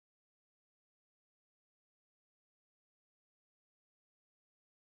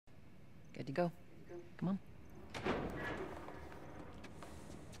Good to go. Come on.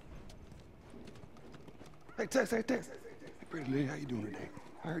 Hey, Tess, hey, Tess. Hey, pretty lady, how you doing today?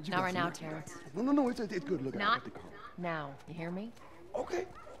 I heard you Not got right some now, work. Terrence. No, it's good. Look, I Not got the car. now. You hear me? Okay, you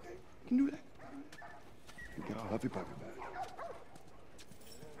can do that. You get all of your puppy back.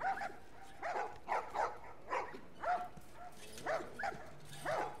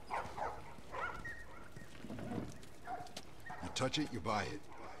 You touch it, you buy it.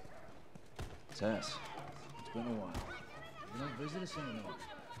 Tess, it's been a while. You don't visit us anymore.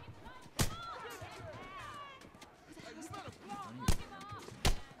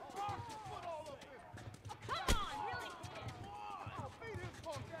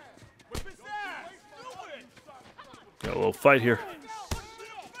 Got a little fight here.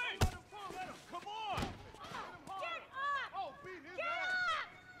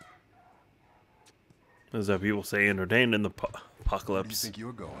 As that people say, entertained in the Where do you apocalypse. think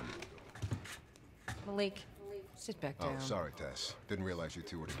you're going? Malik, sit back down. Oh, sorry, Tess. Didn't realize you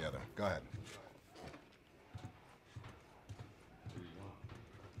two were together. Go ahead.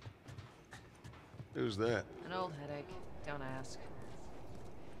 Who's that? An old headache. Don't ask.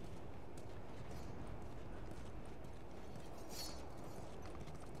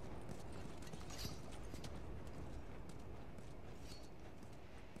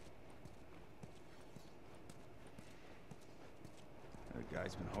 That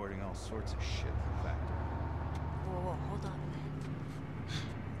guy's been hoarding all sorts of shit in the factory. Whoa, hold on a minute.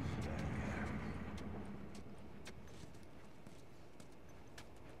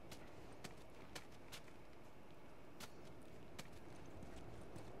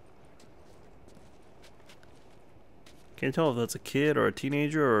 Can't tell if that's a kid or a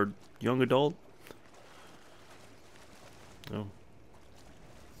teenager or a young adult. Oh.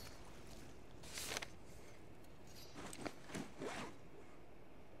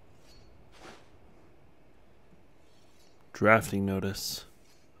 Drafting notice.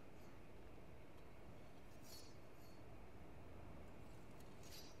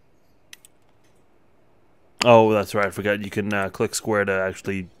 Oh, that's right. I forgot you can click square to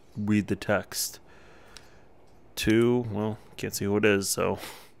actually read the text. 2, well, can't see who it is, so.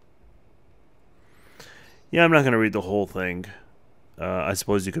 Yeah, I'm not going to read the whole thing. I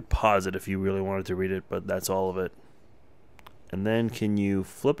suppose you could pause it if you really wanted to read it, but that's all of it. And then can you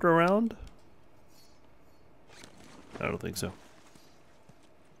flip it around? I don't think so.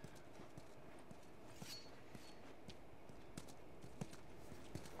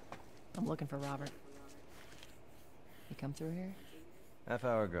 I'm looking for Robert. You come through here? Half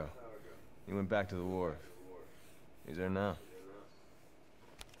hour ago. He went back to the wharf. He's there now.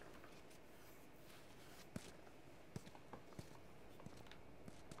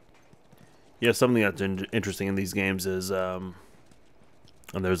 Yeah, something that's interesting in these games is, and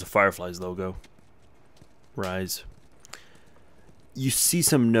there's a Fireflies logo. Rise. You see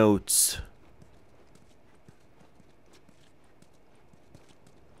some notes.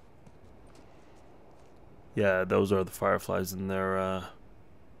 Yeah, those are the Fireflies in their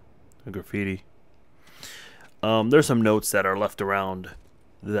graffiti. There's some notes that are left around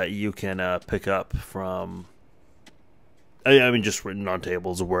that you can pick up from, I mean, just written on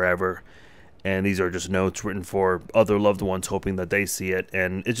tables or wherever. And these are just notes written for other loved ones, hoping that they see it.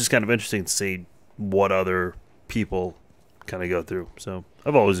 And it's just kind of interesting to see what other people kind of go through. So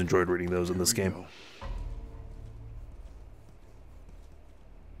I've always enjoyed reading those in this game.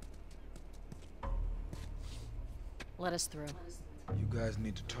 Let us through. You guys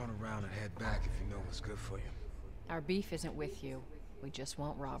need to turn around and head back if you know what's good for you. Our beef isn't with you. We just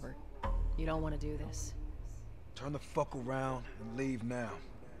want Robert. You don't want to do this. Turn the fuck around and leave now.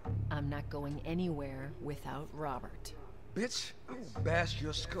 I'm not going anywhere without Robert. Bitch, I will bash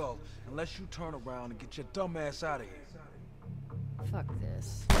your skull unless you turn around and get your dumb ass out of here. Fuck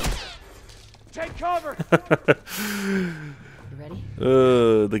this. Take cover! You ready?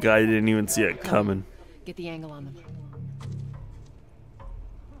 The guy didn't even see it coming. Get the angle on them.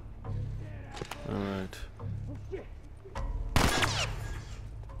 Alright. Here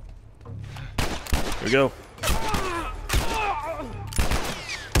we go.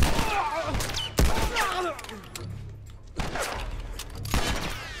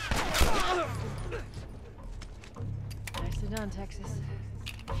 Nicely done, Texas.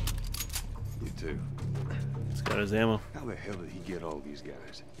 You too. He's got his ammo. How the hell did he get all these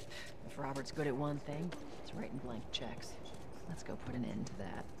guys? If Robert's good at one thing, it's writing blank checks. Let's go put an end to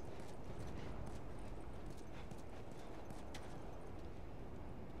that.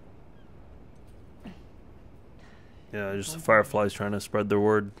 Yeah, just the Fireflies trying to spread their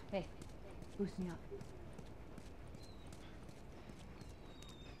word. Hey, boost me up.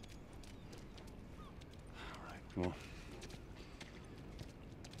 Come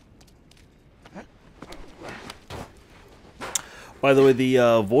on. By the way,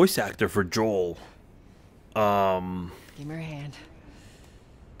 the voice actor for Joel, Give me your hand.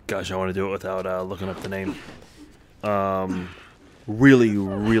 gosh, I want to do it without looking up the name. Really,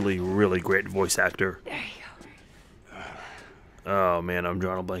 really, really great voice actor. There you go. Oh man, I'm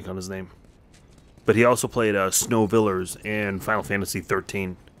drawing a blank on his name. But he also played Snow Villers in Final Fantasy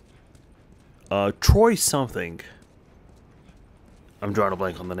 13. Troy something. I'm drawing a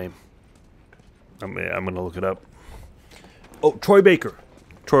blank on the name. I'm gonna look it up. Oh, Troy Baker.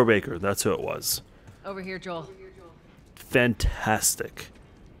 Troy Baker, that's who it was. Over here, Joel. Fantastic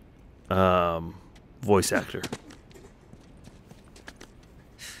voice actor.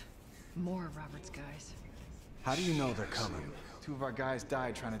 More of Robert's guys. How do you know they're coming? 2 of our guys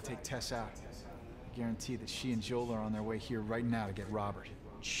died trying to take Tess out. I guarantee that she and Joel are on their way here right now to get Robert.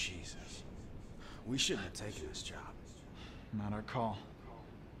 Jesus. We shouldn't have taken this job. Not our call.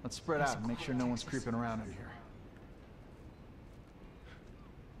 Let's spread out and make sure no one's creeping around in here.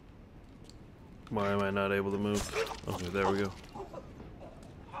 Why am I not able to move? Okay, there we go.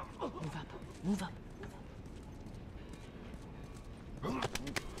 Move up. Move up.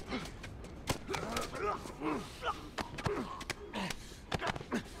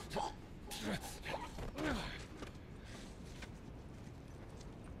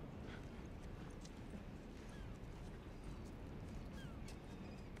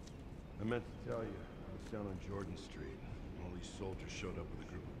 I meant to tell you, I was down on Jordan Street. All these soldiers showed up with a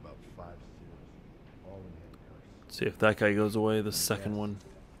group of about 5 SEALs, all in handcuffs. See if that guy goes away, the second one.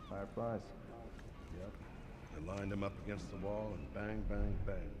 Fireflies? Yep. I lined them up against the wall and bang, bang,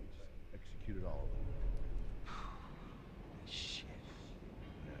 bang. Just executed all of them. Shit.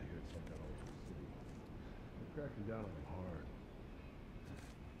 Yeah, I hear it's like that all over the city. They're cracking down on them hard.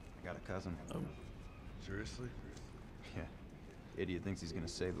 I got a cousin. Seriously? Yeah. Idiot thinks he's gonna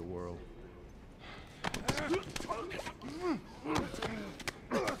save the world.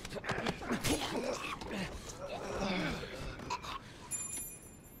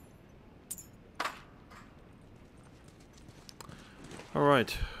 All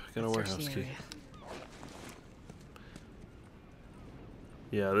right, got a Let's search warehouse the key. area.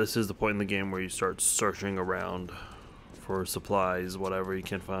 Yeah, this is the point in the game where you start searching around for supplies, whatever you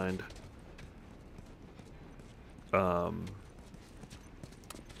can find.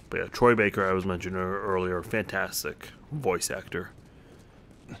 But yeah, Troy Baker, I was mentioning earlier, fantastic voice actor.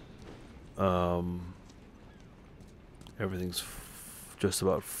 Everything's just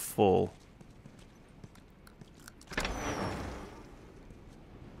about full.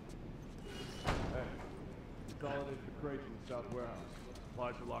 Consolidated the crates in the south warehouse.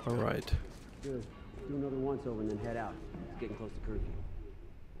 Supplies are locked All up. right. Good. Do another once over and then head out. It's getting close to curfew.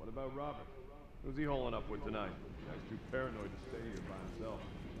 What about Robert? Who's he holing up with tonight? Guy's too paranoid to stay here by himself.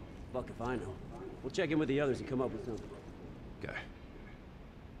 Fuck if I know. We'll check in with the others and come up with something. Okay.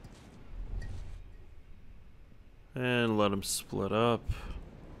 And let them split up.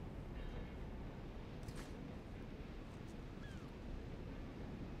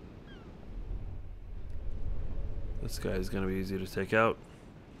 This guy's gonna be easy to take out.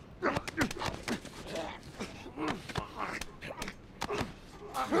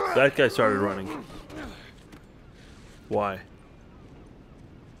 That guy started running. Why?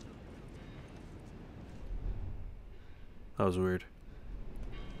 That was weird.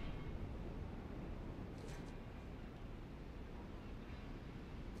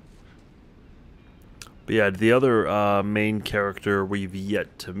 But yeah, the other main character we've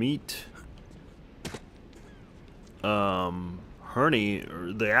yet to meet, Herney,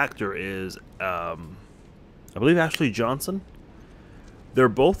 the actor, is I believe Ashley Johnson. They're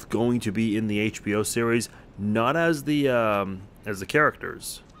both going to be in the HBO series, not as the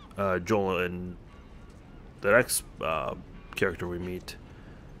characters, Joel and the next character we meet,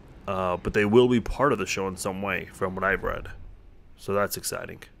 but they will be part of the show in some way, from what I've read. So that's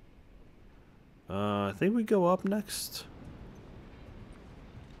exciting. I think we go up next.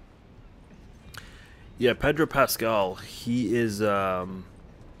 Yeah, Pedro Pascal. He is going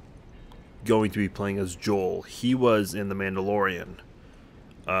to be playing as Joel. He was in The Mandalorian,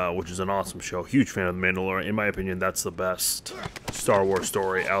 which is an awesome show. Huge fan of The Mandalorian. In my opinion, that's the best Star Wars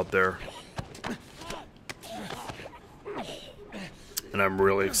story out there. And I'm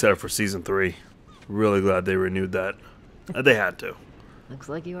really excited for Season 3. Really glad they renewed that. They had to. Looks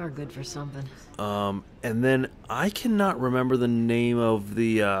like you are good for something. And then I cannot remember the name of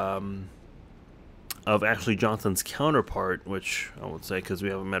the of Ashley Johnson's counterpart, which I won't say because we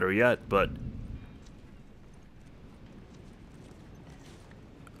haven't met her yet, but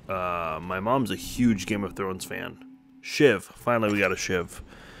My mom's a huge Game of Thrones fan. Shiv. Finally, we got a Shiv.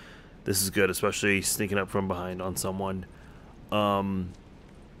 This is good, especially sneaking up from behind on someone. I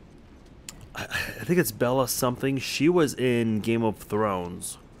think it's Bella something. She was in Game of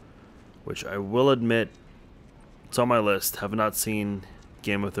Thrones, which I will admit, it's on my list. Have not seen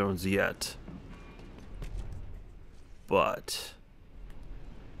Game of Thrones yet. But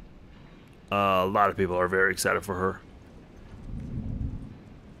a lot of people are very excited for her.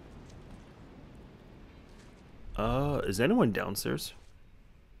 Is anyone downstairs?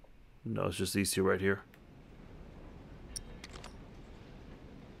 No, it's just these two right here.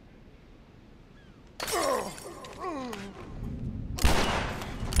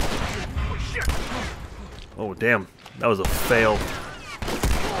 Oh, damn. That was a fail.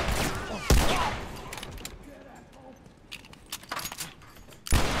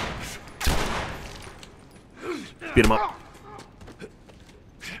 Beat him up.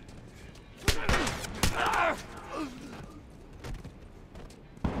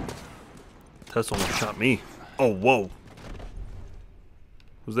 Tess almost shot me. Oh, whoa.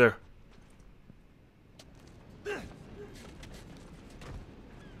 Who's there? I'm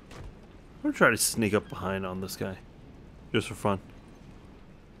gonna try to sneak up behind on this guy. Just for fun.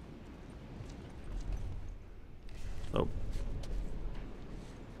 Oh.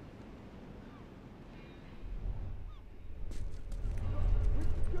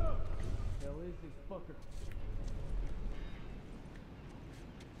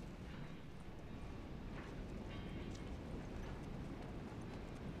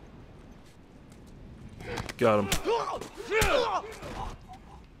 Got him.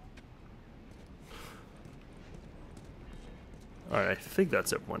 Alright, I think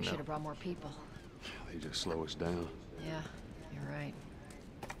that's everyone now. Should have brought more people. They just slow us down. Yeah, you're right.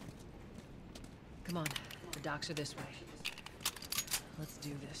 Come on, the docks are this way. Let's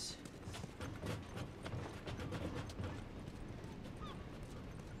do this.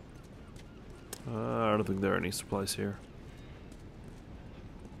 I don't think there are any supplies here.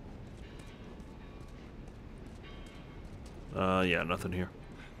 Yeah, nothing here.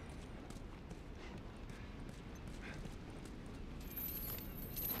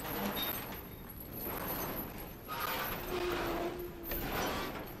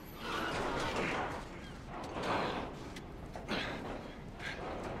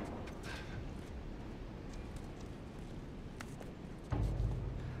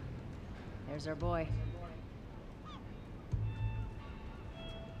 There's our boy.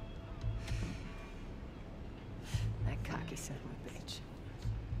 That cocky son of a bitch.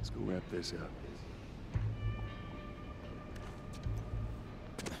 Let's go wrap this up.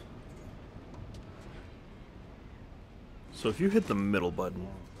 So if you hit the middle button,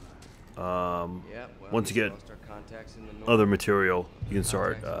 once you get other material, you can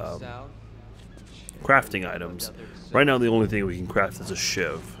start crafting items. Right now, the only thing we can craft is a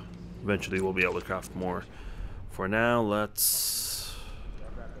shiv. Eventually, we'll be able to craft more. For now, let's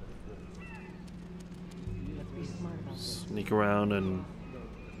sneak around and...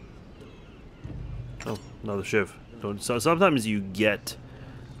 Oh, another shiv. So sometimes you get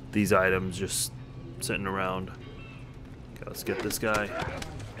these items just sitting around. Okay, let's get this guy.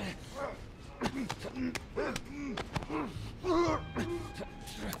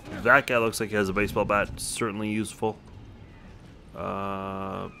 That guy looks like he has a baseball bat. Certainly useful.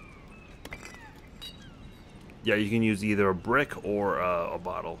 Yeah, you can use either a brick or a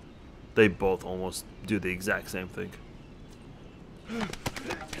bottle. They both almost do the exact same thing.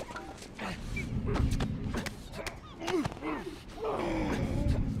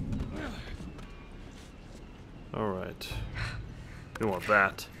 Alright. We want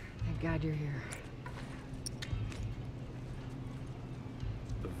that. Thank God you're here.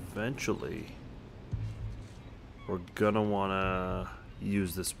 Eventually, we're gonna wanna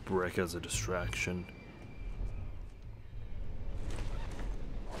use this brick as a distraction.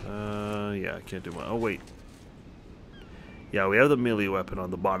 Yeah, I can't do my... Oh, wait. Yeah, we have the melee weapon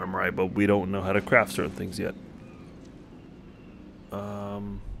on the bottom right, but we don't know how to craft certain things yet. How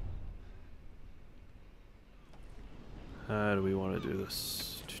do we want to do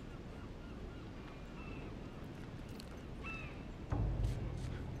this?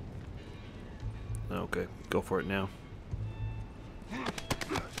 Okay, go for it now.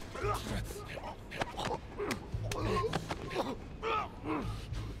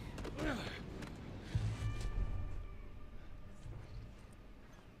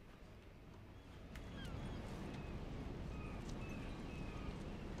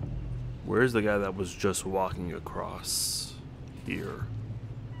 Where's the guy that was just walking across here?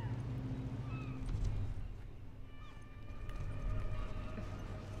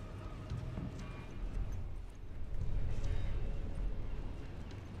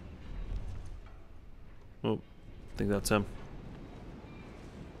 think that's him.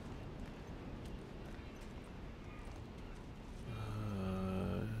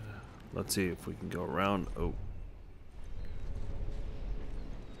 Let's see if we can go around. Oh.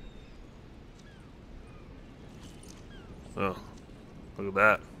 Oh, look at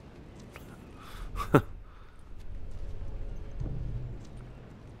that.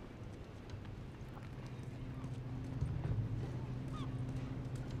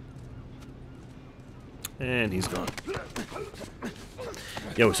 And he's gone.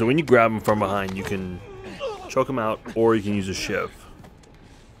 Yeah, so when you grab him from behind, you can choke him out, or you can use a shiv.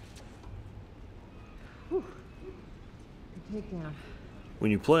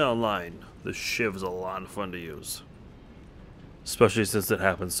 When you play online, the shiv is a lot of fun to use. Especially since it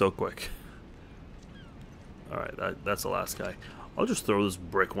happens so quick. Alright, that's the last guy. I'll just throw this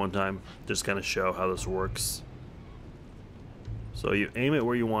brick one time, just kind of show how this works. So you aim it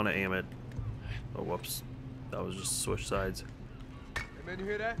where you want to aim it. Oh, whoops. That was just switch sides. Hey, man, you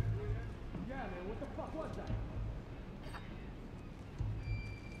hear that? Yeah, man, what the fuck was that?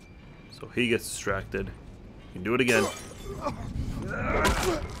 So he gets distracted. You can do it again.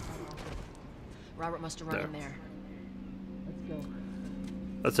 Robert must have run in there. Let's go.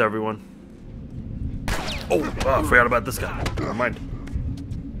 That's everyone. Oh, I forgot about this guy. Never mind.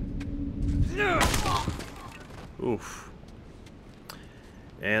 Oof.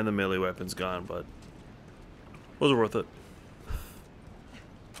 And the melee weapon's gone, but was it worth it?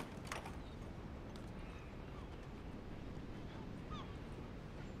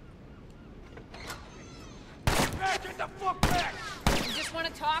 Get the fuck back! You just want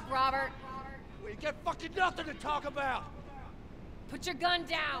to talk, Robert. We got fucking nothing to talk about! Put your gun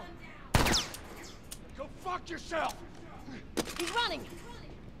down. Go fuck yourself! He's running.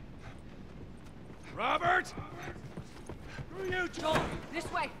 Robert! Screw you, Joel!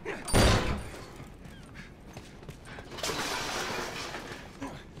 This way.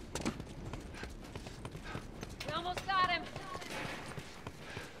 We almost got him.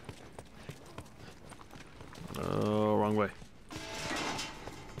 Oh, wrong way.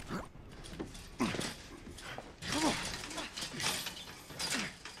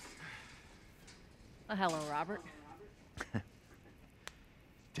 Oh, hello, Robert.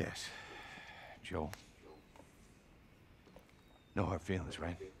 Tess. Joel. No hard feelings,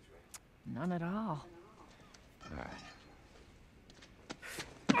 right? None at all. All right.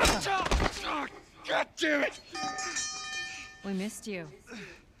 God damn it! We missed you.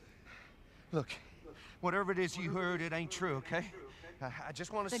 Look, whatever it is you heard, it ain't true, okay? I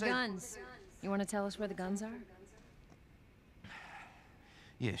just want to The say... guns. You want to tell us where the guns are?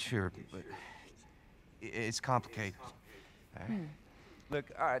 Yeah, sure, but it's complicated. All right? Look,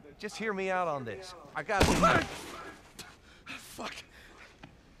 all right, just hear me out on this. I got... Fuck.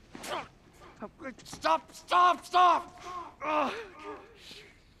 Stop! Stop! Stop! Ugh.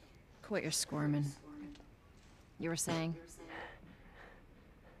 Quit your squirming. You were saying?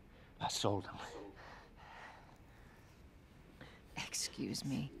 I sold him. Excuse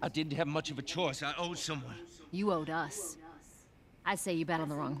me. I didn't have much of a choice. I owed someone. You owed us. I'd say you bet on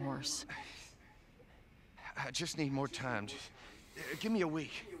the wrong horse. I just need more time. Just, give me a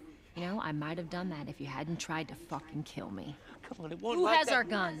week. You know, I might have done that if you hadn't tried to fucking kill me. Come on, it won't Who like has that. our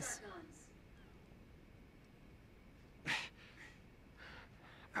guns?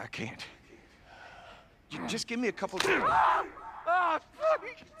 I can't. Just give me a couple days.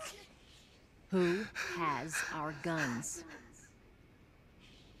 Who has our guns?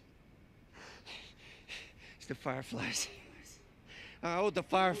 It's the Fireflies. I owed the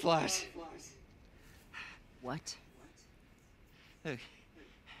Fireflies. What? Look,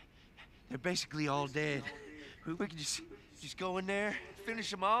 they're basically all dead. We could just go in there,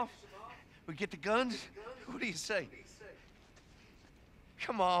 finish them off. We get the guns. What do you say?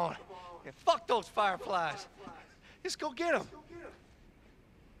 Come on. Yeah, fuck those Fireflies. Just go get them.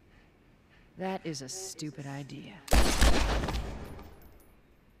 That is a stupid idea.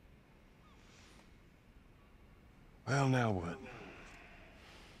 Well, now what?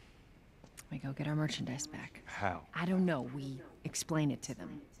 We go get our merchandise back. How? I don't know. We explain it to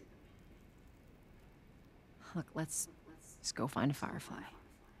them. Look, let's just go find a Firefly.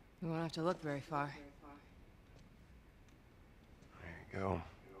 We won't have to look very far. There you go.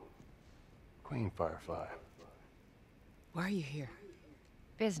 Queen Firefly. Why are you here?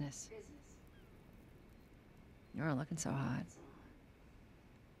 Business. You aren't looking so hot.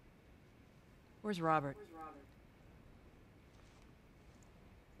 Where's Robert?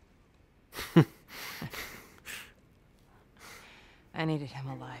 I needed him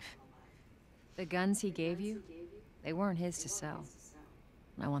alive. The guns he gave you, they weren't his to sell.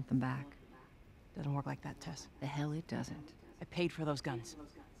 I want them back. Doesn't work like that, Tess. The hell it doesn't. I paid for those guns.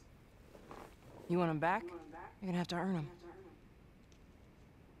 You want them back? You're gonna have to earn them.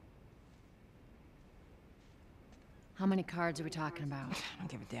 How many cards are we talking about? I don't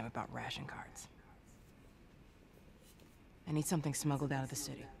give a damn about ration cards. I need something smuggled out of the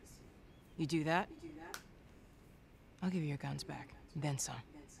city. You do that, I'll give you your guns back, then some.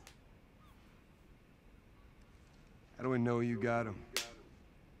 How do we know you got them?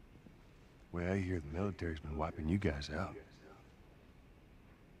 Well, I hear the military's been wiping you guys out.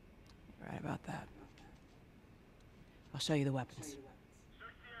 You're right about that. I'll show you the weapons.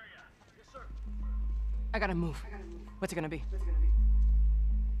 I gotta move. What's it gonna be?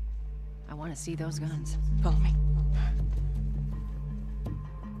 I want to see those guns. Follow me.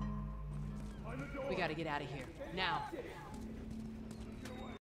 We gotta get out of here. Now.